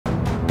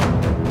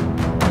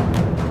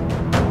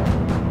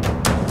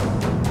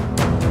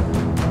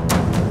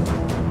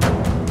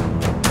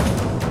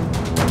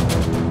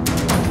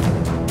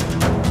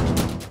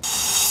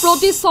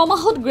প্ৰতি 6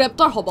 মাহত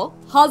গ্ৰেপ্তাৰ হ'ব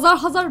হাজাৰ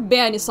হাজাৰ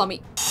বেআইনী স্বামী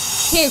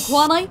শেষ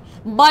হোৱা নাই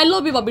বাল্য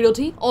বিবাহ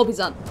বিৰোধী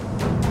অভিযান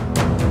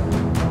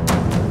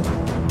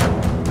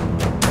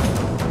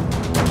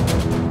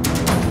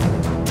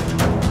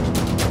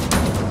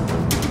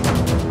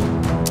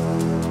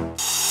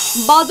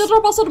বাজেটৰ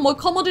পাছত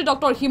মুখ্যমন্ত্ৰী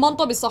ডক্টৰ হিমন্ত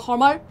বিশ্ব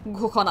শৰ্মাৰ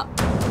ঘোষণা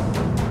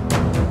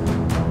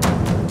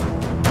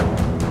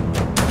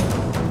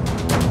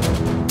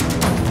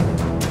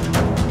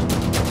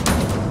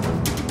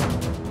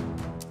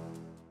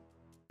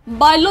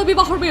বাল্য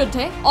বিবাহৰ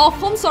বিৰুদ্ধে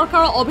অসম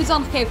চৰকাৰৰ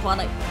অভিযান শেষ হোৱা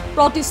নাই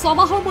প্ৰতি 6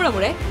 মাহৰ মূৰে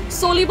মূৰে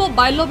চলিব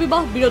বাল্য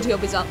বিবাহ বিৰোধী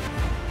অভিযান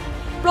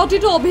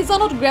প্ৰতিটো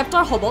অভিযানত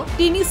গ্ৰেপ্তাৰ হ'ব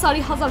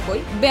 ৩-৪ হাজাৰকৈ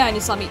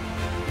বেআইনী স্বামী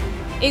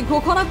এই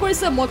ঘোষণা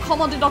কৰিছে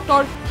মুখ্যমন্ত্ৰী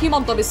ডক্টৰ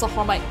হিমন্ত বিশ্ব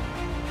শৰ্মাই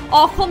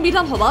অসম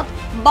বিধানসভাত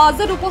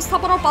বাজেট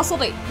উপস্থাপনৰ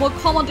পাছতে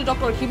মুখ্যমন্ত্ৰী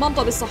ডক্টৰ হিমন্ত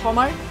বিশ্ব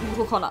শৰ্মাৰ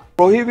ঘোষণা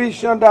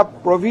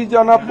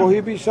Provision of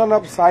Prohibition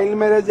of Child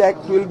Marriage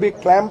Act will be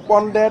clamped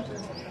on that.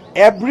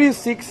 Every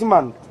 6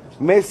 months,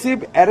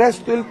 massive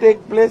arrest will take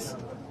place.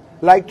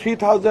 Like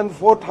 3,000,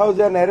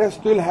 4,000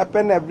 arrests will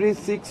happen every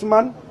 6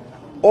 months.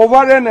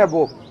 Over and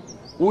above,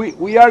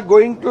 we are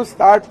going to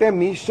start a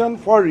mission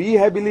for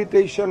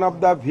rehabilitation of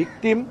the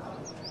victim,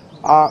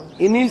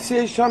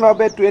 initiation of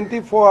a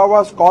 24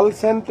 hours call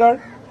center,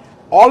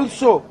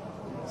 also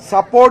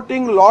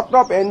supporting lot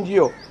of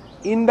NGO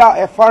in the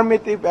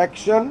affirmative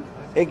action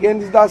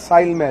against the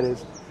child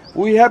marriage.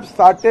 We have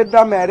started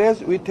the marriage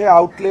with an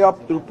outlay of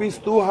rupees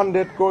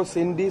 200 crores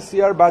in this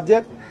year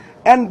budget,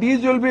 and these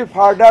will be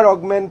further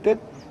augmented.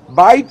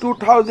 By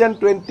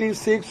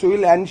 2026, we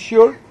will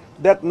ensure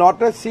that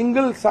not a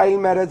single child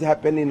marriage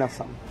happen in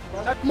Assam.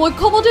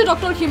 মুখ্যমন্ত্ৰী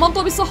doctor Himanta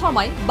Biswa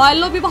শৰ্মাই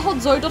বাল্য বিবাহত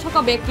জড়িত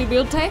থকা ব্যক্তিৰ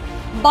বিৰুদ্ধে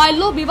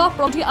বাল্য বিবাহ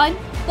প্ৰতিৰোধী আইন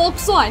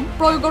পক্সো আইন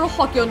প্ৰয়োগৰ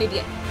সকিয়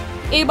নিদিয়ে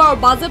এইবাৰ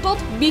বাজেটত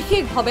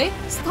বিশেষভাৱে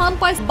স্থান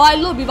পাইছে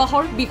বাল্য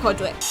বিবাহৰ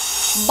বিষয়টোৱে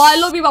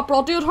বাল্য বিবাহ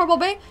প্ৰতিৰোধৰ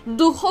বাবে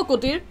 200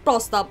 কোটিৰ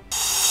প্ৰস্তাৱ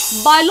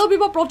বাল্য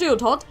বিবাহ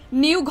প্ৰতিৰোধত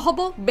নিয়োগ হ'ব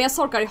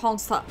বেচৰকাৰী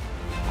সংস্থা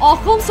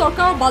অসম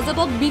চৰকাৰৰ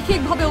বাজেটত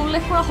বিশেষভাৱে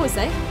উল্লেখ কৰা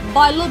হৈছে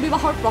বাল্য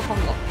বিবাহৰ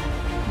প্ৰসংগ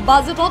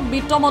বাজেটত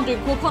বিত্তমন্ত্ৰীৰ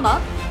ঘোষণা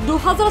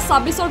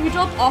 2026ৰ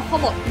ভিতৰত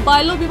অসমত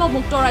বাল্য বিবাহ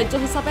মুক্ত ৰাজ্য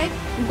হিচাপে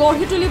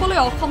গঢ়ি তুলিবলৈ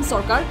অসম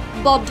চৰকাৰ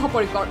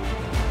বদ্ধপৰিকৰ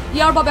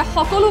ইয়াৰ বাবে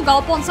সকলো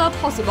গাঁও পঞ্চায়ত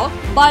সচিবক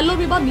বাল্য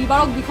বিবাহ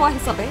নিবাৰক বিষয়া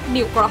হিচাপে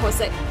নিয়োগ কৰা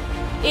হৈছে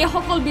এই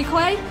সকল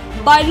বিষয়াই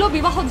বাল্য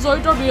বিবাহত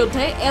জড়িতৰ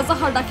বিৰুদ্ধে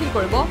এজাহাৰ দাখিল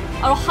কৰিব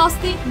আৰু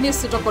শাস্তি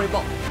নিশ্চিত কৰিব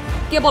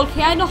কেৱল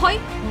সেয়াই নহয়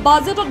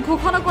বাজেটত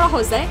ঘোষণা কৰা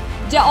হৈছে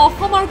যে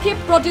অসম আৰক্ষী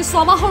প্ৰতি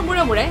 6 মাহৰ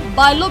মূৰে মূৰে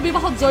বাল্য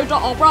বিবাহত জড়িত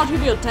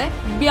অপৰাধীৰ বিৰুদ্ধে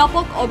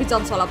ব্যাপক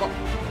অভিযান চলাব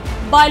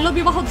বাল্য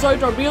বিবাহত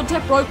জড়িতৰ বিৰুদ্ধে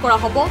প্ৰয়োগ কৰা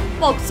হ'ব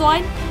পক্সো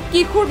আইন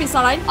কিশোৰ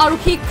বিচাৰ আইন আৰু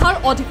শিক্ষাৰ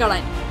অধিকাৰ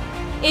আইন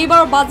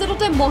এইবাৰ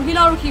বাজেটতে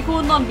মহিলা আৰু শিশু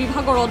উন্নয়ন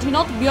বিভাগৰ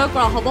অধীনত ব্যয়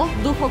কৰা হ'ব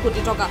 200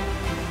 কোটি টকা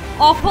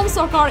অসম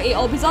চৰকাৰৰ এই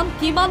অভিযান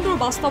কিমান দূৰ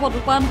বাস্তৱত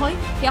ৰূপায়ণ হয়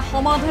সেয়া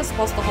সময়তহে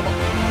স্পষ্ট হ'ব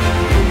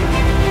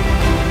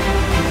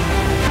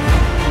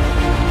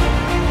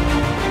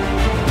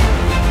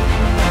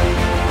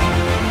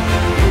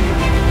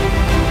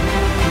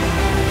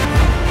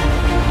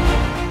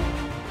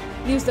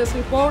News Desk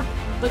Report,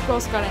 The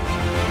Cross Current.